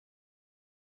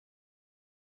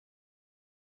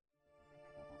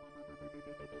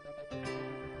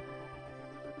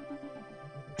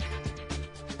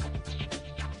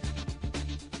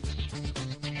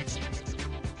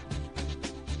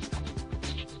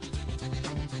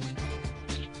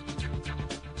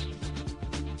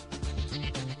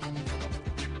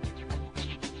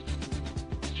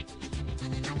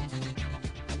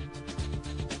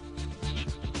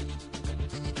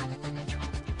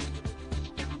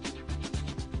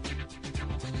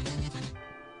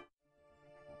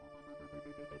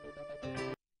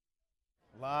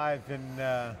Live in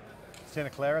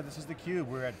Santa Clara, this is theCUBE.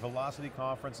 We're at Velocity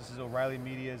Conference. This is O'Reilly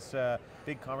Media's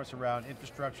big conference around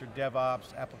infrastructure,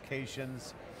 DevOps,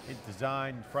 applications,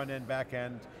 design, front end, back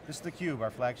end. This is theCUBE,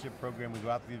 our flagship program. We go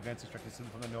out to the events, extract the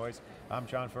signal from the noise. I'm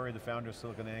John Furrier, the founder of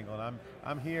SiliconAngle, and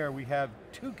I'm here. We have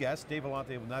two guests. Dave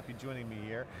Vellante will not be joining me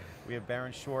here. We have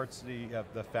Baron Schwartz, the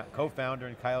co-founder,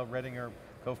 and Kyle Redinger,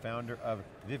 co-founder of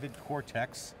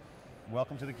VividCortex.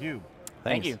 Welcome to theCUBE.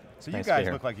 Thank you. So you guys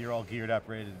look like you're all geared up,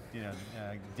 ready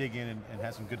to dig in and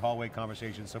have some good hallway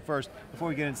conversations. So first, before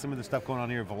we get into some of the stuff going on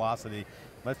here at Velocity,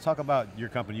 let's talk about your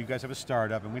company. You guys have a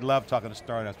startup, and we love talking to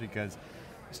startups because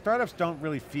startups don't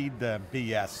really feed the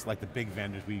BS like the big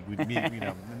vendors we meet,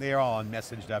 and they're all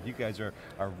unmessaged up. You guys are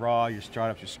raw, you're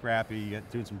startups, you're scrappy, you're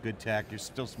doing some good tech, you're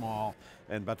still small,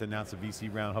 and about to announce a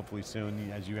VC round hopefully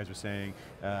soon, as you guys were saying.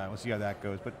 We'll see how that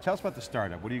goes. But tell us about the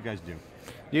startup, what do you guys do?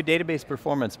 Do database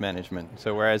performance management.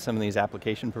 So whereas some of these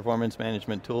application performance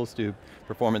management tools do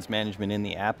performance management in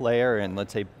the app layer, and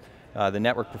let's say the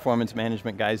network performance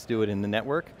management guys do it in the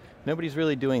network, nobody's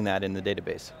really doing that in the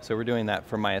database. So we're doing that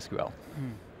for MySQL.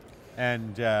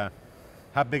 And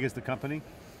how big is the company?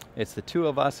 It's the two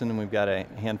of us, and then we've got a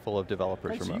handful of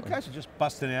developers remotely. So you guys are just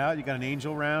busting out. You got an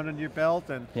angel round under your belt,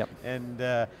 and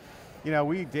Dave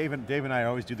and I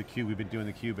always do theCUBE. We've been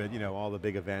doing theCUBE at all the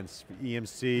big events,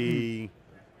 EMC,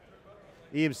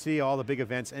 all the big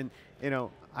events, and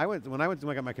when I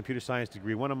got my computer science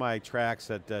degree, one of my tracks,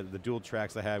 the dual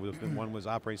tracks I had, one was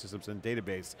operating systems and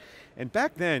database. And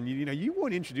back then, you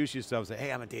wouldn't introduce yourself and say,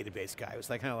 hey, I'm a database guy. It was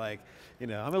like, kind of like, I'm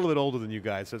a little bit older than you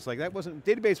guys, so it's like,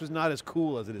 database was not as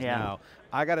cool as it is now.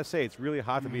 I got to say, it's really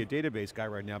hot to be a database guy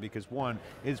right now because one,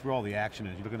 is where all the action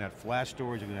is. You're looking at flash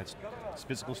storage, you're looking at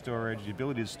physical storage, the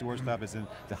ability to store stuff is in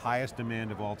the highest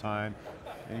demand of all time.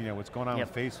 And what's going on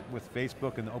with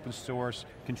Facebook and the open source,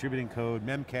 contributing code,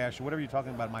 Memcache, whatever you're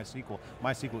talking about,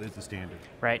 MySQL is the standard.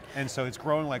 Right. And so it's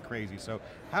growing like crazy. So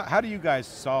how do you guys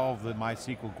solve the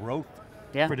MySQL growth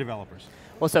for developers?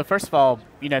 Well, so first of all,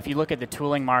 if you look at the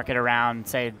tooling market around,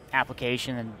 say,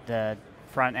 application and the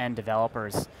front-end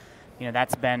developers,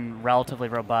 that's been relatively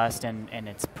robust and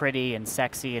it's pretty and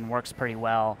sexy and works pretty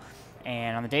well.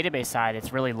 And on the database side,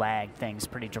 it's really lagged things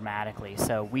pretty dramatically.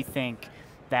 So we think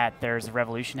that there's a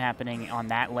revolution happening on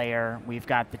that layer. We've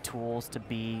got the tools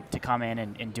to come in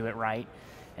and do it right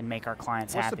and make our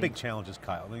clients happy. What's the big challenges,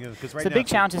 Kyle? So the big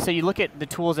challenges, so you look at the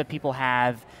tools that people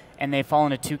have and they fall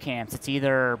into two camps. It's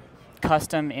either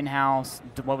custom in-house,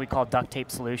 what we call duct tape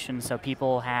solutions. So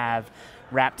people have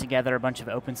wrapped together a bunch of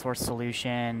open source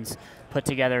solutions, put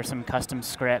together some custom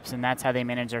scripts, and that's how they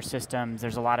manage their systems.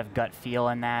 There's a lot of gut feel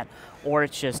in that. Or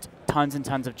it's just tons and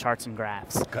tons of charts and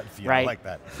graphs. Gut feel, right? I like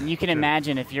that. You can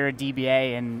imagine if you're a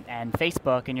DBA and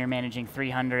Facebook and you're managing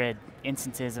 300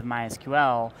 instances of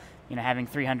MySQL, having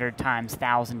 300 times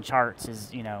 1,000 charts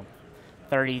is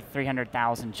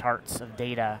 300,000 charts of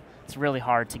data. It's really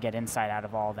hard to get insight out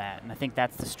of all that, and I think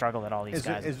that's the struggle that all these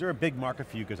guys. Is there a big market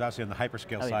for you? Because obviously on the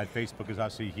hyperscale side, Facebook is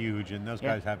obviously huge, and those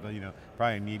guys have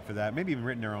probably a need for that. Maybe even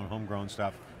written their own homegrown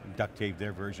stuff, duct tape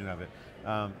their version of it.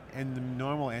 And the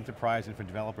normal enterprise and for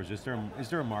developers, is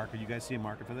there a market? You guys see a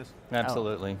market for this?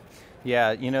 Absolutely.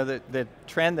 Yeah, the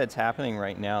trend that's happening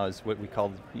right now is what we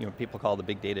call, people call the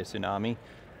big data tsunami,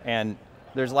 and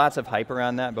there's lots of hype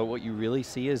around that, but what you really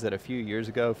see is that a few years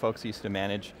ago, folks used to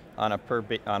manage on a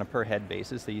per head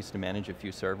basis. They used to manage a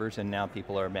few servers, and now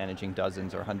people are managing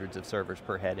dozens or hundreds of servers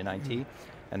per head in IT,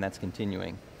 and that's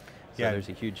continuing. So there's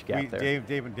a huge gap there.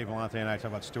 Dave Vellante and I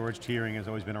talk about storage tiering. Has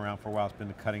always been around for a while. It's been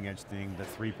the cutting edge thing. The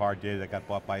 3-part data that got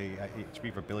bought by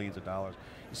HP for billions of dollars.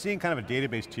 You're seeing kind of a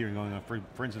database tiering going on.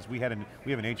 For instance, we have an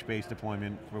HBase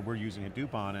deployment where we're using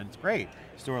Hadoop on, and it's great.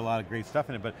 Store a lot of great stuff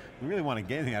in it, but we really want to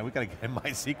get anything out. We got to get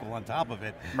MySQL on top of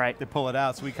it to pull it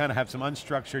out. So we kind of have some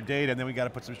unstructured data, and then we got to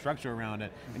put some structure around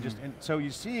it. And so you're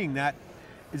seeing that.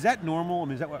 Is that normal? I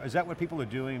mean, is that what people are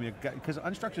doing? Because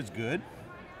unstructured is good.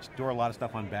 Store a lot of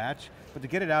stuff on batch, but to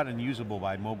get it out and usable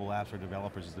by mobile apps or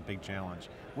developers is the big challenge.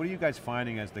 What are you guys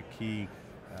finding as the key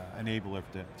enabler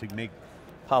to make?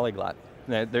 Polyglot.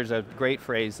 There's a great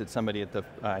phrase that somebody at the,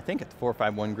 I think at the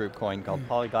 451 group coined called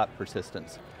Polyglot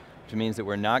Persistence, which means that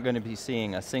we're not going to be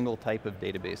seeing a single type of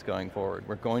database going forward.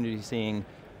 We're going to be seeing,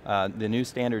 the new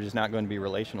standard is not going to be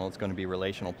relational, it's going to be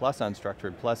relational plus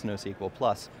unstructured plus NoSQL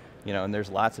plus, and there's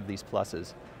lots of these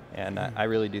pluses. And I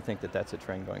really do think that that's a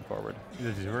trend going forward.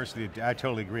 The diversity, I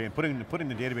totally agree. And putting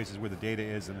the databases where the data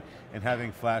is and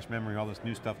having flash memory, all this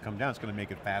new stuff come down, it's going to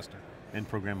make it faster and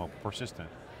programmable, persistent.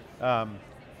 Do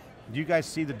you guys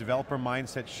see the developer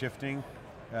mindset shifting?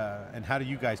 And how do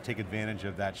you guys take advantage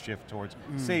of that shift towards,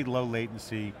 say, low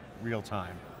latency, real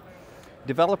time?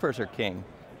 Developers are king.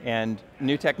 And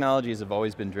new technologies have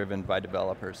always been driven by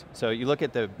developers. So you look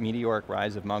at the meteoric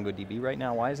rise of MongoDB right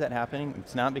now, why is that happening?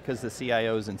 It's not because the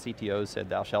CIOs and CTOs said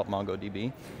thou shalt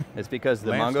MongoDB. It's because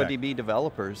the MongoDB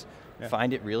developers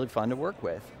find it really fun to work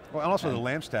with. Well, and also the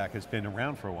LAMP stack has been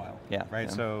around for a while, right?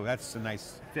 Yeah. So that's a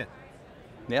nice fit.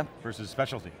 Yeah. Versus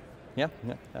specialty. Yeah,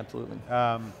 absolutely.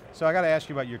 So I got to ask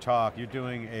you about your talk. You're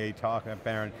doing a talk at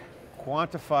Baron,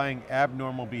 quantifying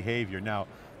abnormal behavior. Now,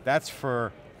 that's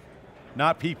for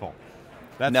not people.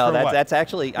 That's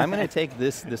actually, I'm going to take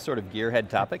this sort of gearhead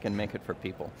topic and make it for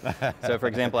people. So for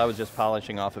example, I was just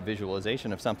polishing off a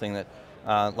visualization of something that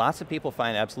lots of people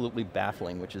find absolutely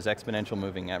baffling, which is exponential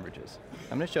moving averages.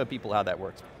 I'm going to show people how that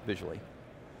works visually.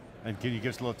 And can you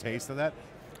give us a little taste of that?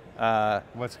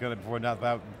 What's going to, not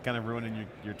about kind of ruining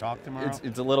your talk tomorrow?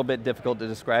 It's a little bit difficult to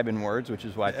describe in words, which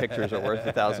is why pictures are worth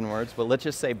 1,000 words, but let's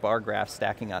just say bar graphs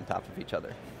stacking on top of each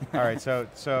other. All right, so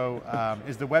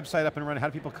is the website up and running? How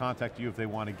do people contact you if they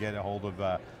want to get a hold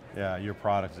of your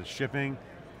products? Is it shipping?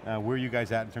 Where are you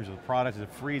guys at in terms of the product? Is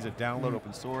it free? Is it download,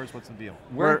 open source? What's the deal?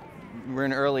 We're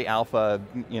in early alpha,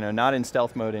 not in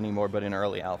stealth mode anymore, but in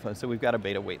early alpha. So we've got a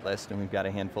beta wait list, and we've got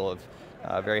a handful of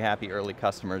very happy early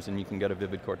customers, and you can go to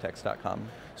vividcortex.com.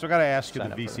 So I got to ask you the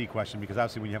VC question, because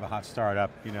obviously when you have a hot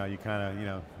startup, you kind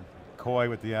of, coy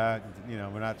with the,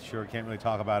 we're not sure, can't really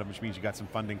talk about it, which means you got some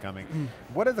funding coming.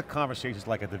 What are the conversations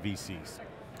like at the VCs?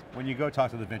 When you go talk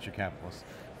to the venture capitalists?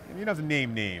 You don't have to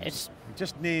name names.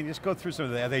 Just go through some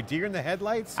of the, are they deer in the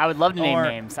headlights? I would love to name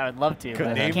names. I would love to.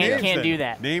 But I can't do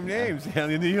that. Name names.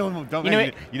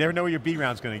 You never know where your B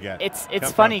round's going to get.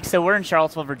 It's funny, so we're in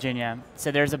Charlottesville, Virginia.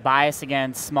 So there's a bias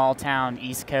against small town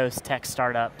East Coast tech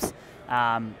startups.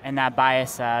 And that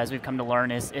bias, as we've come to learn,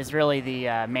 is really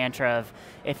the mantra of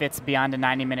if it's beyond a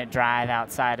 90-minute drive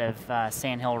outside of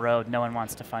Sand Hill Road, no one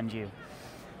wants to fund you.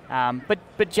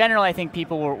 But generally, I think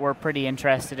people were pretty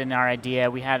interested in our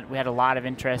idea. We had a lot of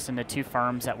interest, in the two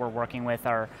firms that we're working with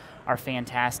are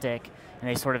fantastic, and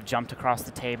they sort of jumped across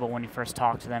the table when we first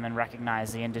talked to them and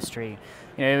recognized the industry.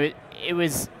 It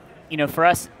was, for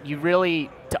us, to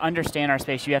understand our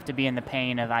space, you have to be in the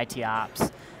pain of IT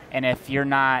ops. And if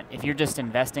you're just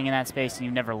investing in that space and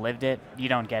you've never lived it, you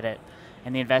don't get it.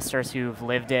 And the investors who've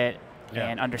lived it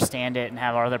and understand it and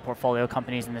have our other portfolio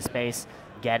companies in the space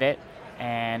get it,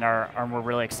 and we're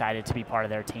really excited to be part of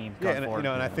their team going forward.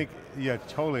 And I think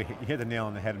totally, you hit the nail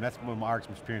on the head, and that's one of our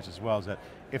experience as well, is that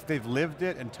if they've lived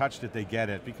it and touched it, they get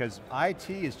it, because IT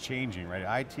is changing,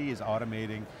 right? IT is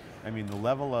automating. I mean, the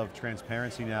level of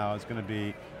transparency now is going to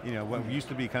be, what used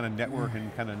to be kind of network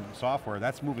and kind of software,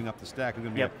 that's moving up the stack. It's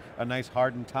going to be a nice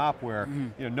hardened top where,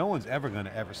 no one's ever going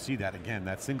to ever see that again.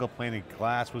 That single pane of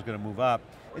glass was going to move up.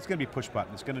 It's going to be push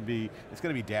button. It's going to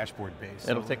be dashboard based.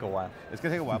 It'll take a while. It's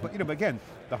going to take a while, but but again,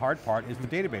 the hard part is the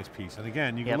database piece. And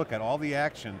again, you can look at all the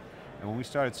action. And when we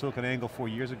started SiliconAngle 4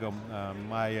 years ago,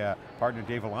 my partner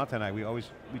Dave Vellante and I, we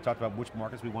talked about which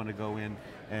markets we wanted to go in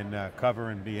and cover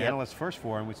and be analysts first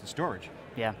for, and we said storage.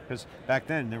 Yeah. Because back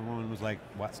then, everyone was like,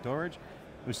 what, storage?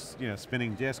 It was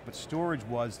spinning disk, but storage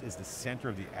is the center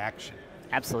of the action.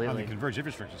 Absolutely. On the converged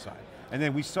infrastructure side. And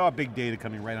then we saw big data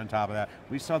coming right on top of that.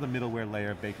 We saw the middleware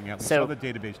layer baking up. We saw the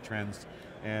database trends,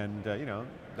 and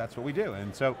that's what we do.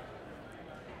 And so,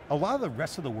 a lot of the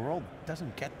rest of the world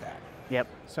doesn't get that. Yep.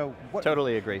 So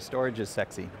totally agree. Storage is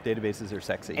sexy. Databases are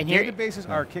sexy. And databases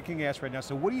are kicking ass right now.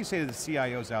 So what do you say to the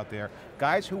CIOs out there,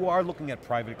 guys who are looking at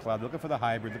private cloud, looking for the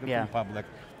hybrid, looking for the public,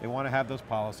 they want to have those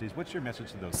policies. What's your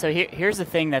message to those? So here's the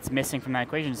thing that's missing from that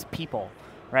equation is people,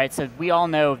 right? So we all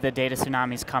know the data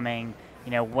tsunami's coming.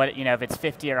 If it's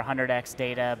 50 or 100x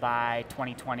data by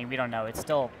 2020, we don't know. It's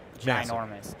still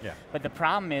ginormous. Yeah. But the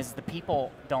problem is the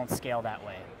people don't scale that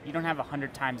way. You don't have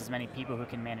 100 times as many people who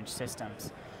can manage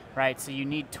systems. Right, so you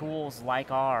need tools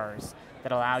like ours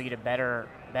that allow you to better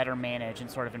manage and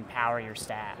sort of empower your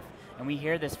staff. And we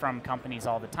hear this from companies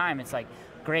all the time. It's like,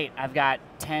 great, I've got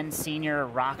 10 senior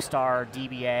rock star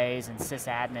DBAs and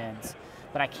sysadmins,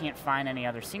 but I can't find any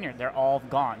other senior. They're all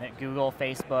gone. Google,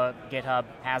 Facebook, GitHub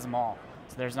has them all.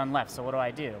 So there's none left. So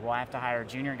what do? Well, I have to hire a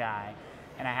junior guy,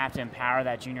 and I have to empower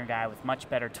that junior guy with much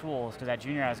better tools, because that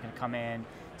junior guy is going to come in.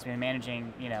 He's been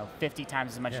managing 50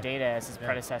 times as much data as his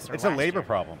predecessor. It's a labor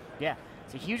problem. Yeah,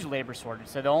 it's a huge labor shortage.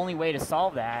 So the only way to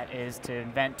solve that is to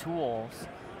invent tools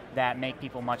that make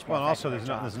people much more effective. Well,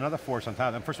 also there's another force on top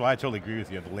of that. First of all, I totally agree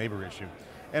with you, the labor issue.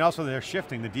 And also they're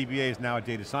shifting. The DBA is now a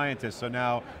data scientist, so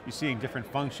now you're seeing different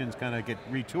functions kind of get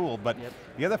retooled. But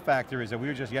the other factor is that we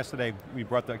were just yesterday, we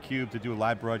brought theCUBE to do a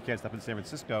live broadcast up in San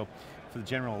Francisco for the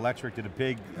General Electric, did a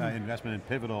big investment in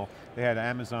Pivotal. They had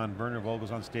Amazon, Werner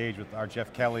Vogels on stage with our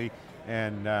Jeff Kelly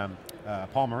and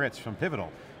Paul Moritz from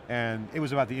Pivotal. and it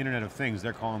was about the Internet of Things.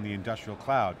 They're calling the industrial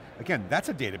cloud. Again, that's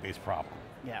a database problem.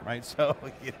 Yeah. Right, so,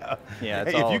 you know, yeah,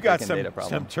 it's hey, all if you got data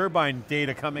some turbine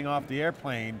data coming off the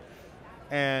airplane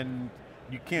and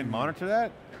you can't monitor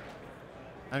that,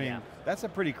 I mean, that's a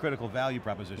pretty critical value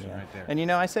proposition right there. And you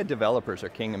know, I said developers are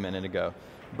king a minute ago,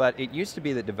 but it used to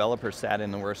be that developers sat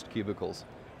in the worst cubicles.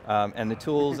 And the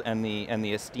tools and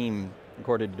the esteem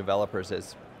accorded to developers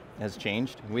has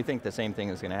changed. We think the same thing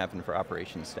is going to happen for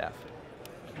operations staff.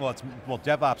 Well,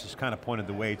 DevOps has kind of pointed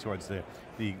the way towards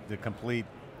the complete,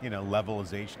 you know,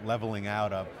 leveling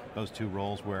out of those two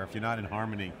roles, where if you're not in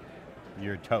harmony,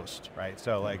 you're toast, right?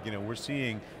 So like, you know, we're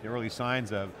seeing the early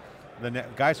signs of the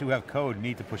guys who have code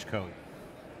need to push code.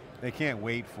 They can't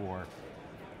wait for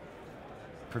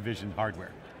provisioned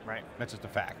hardware. Right. That's just a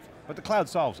fact. But the cloud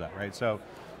solves that, right? So,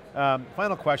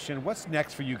 final question, what's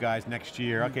next for you guys next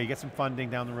year? Okay, you get some funding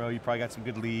down the road, you probably got some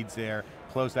good leads there,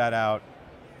 close that out,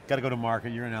 got to go to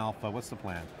market, you're in alpha, what's the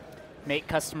plan? Make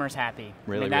customers happy.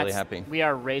 Really happy. We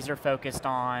are razor focused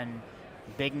on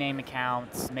big name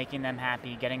accounts, making them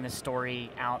happy, getting the story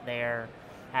out there,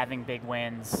 having big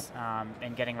wins,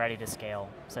 and getting ready to scale.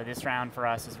 So this round for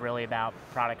us is really about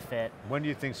product fit. When do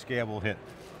you think scale will hit?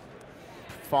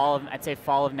 I'd say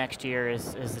fall of next year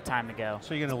is the time to go.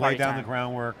 So you're going to lay down the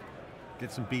groundwork,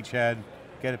 get some beachhead,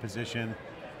 get a position,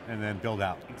 and then build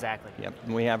out. Exactly. Yep,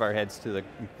 and we have our heads to the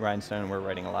grindstone and we're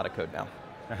writing a lot of code now.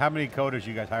 Now, how many coders,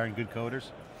 you guys hiring good coders?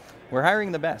 We're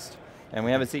hiring the best. And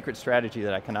we have a secret strategy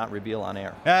that I cannot reveal on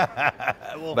air.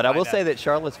 We'll but I will say that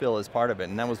Charlottesville is part of it,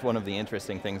 and that was one of the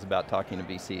interesting things about talking to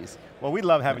VCs. Well, we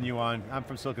love having you on. I'm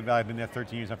from Silicon Valley, I've been there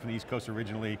 13 years. I'm from the East Coast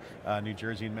originally, New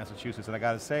Jersey and Massachusetts, and I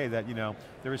got to say that, you know,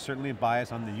 there is certainly a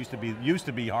bias on the used to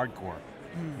be hardcore.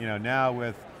 You know, now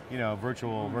with, you know,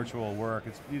 virtual work,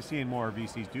 you're seeing more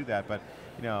VCs do that, but,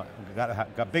 you know, got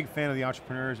a big fan of the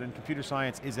entrepreneurs, and computer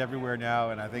science is everywhere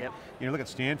now, and I think, you know, look at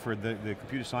Stanford, the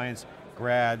computer science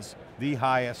grads, the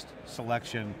highest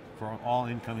selection for all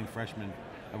incoming freshmen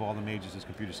of all the majors is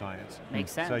computer science.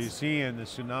 Makes sense. So you're seeing the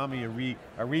tsunami,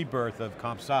 a rebirth of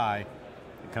comp sci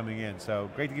coming in. So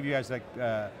great to give you guys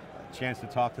that chance to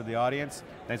talk to the audience.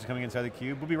 Thanks for coming inside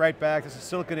theCUBE. We'll be right back. This is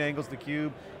SiliconAngle's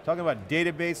theCUBE, talking about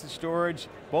database and storage.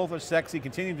 Both are sexy,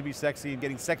 continuing to be sexy and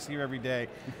getting sexier every day.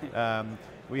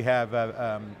 We have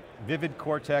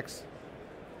VividCortex,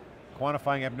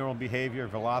 quantifying abnormal behavior,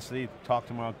 velocity, talk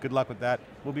tomorrow. Good luck with that.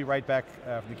 We'll be right back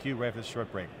from theCUBE right after this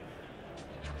short break.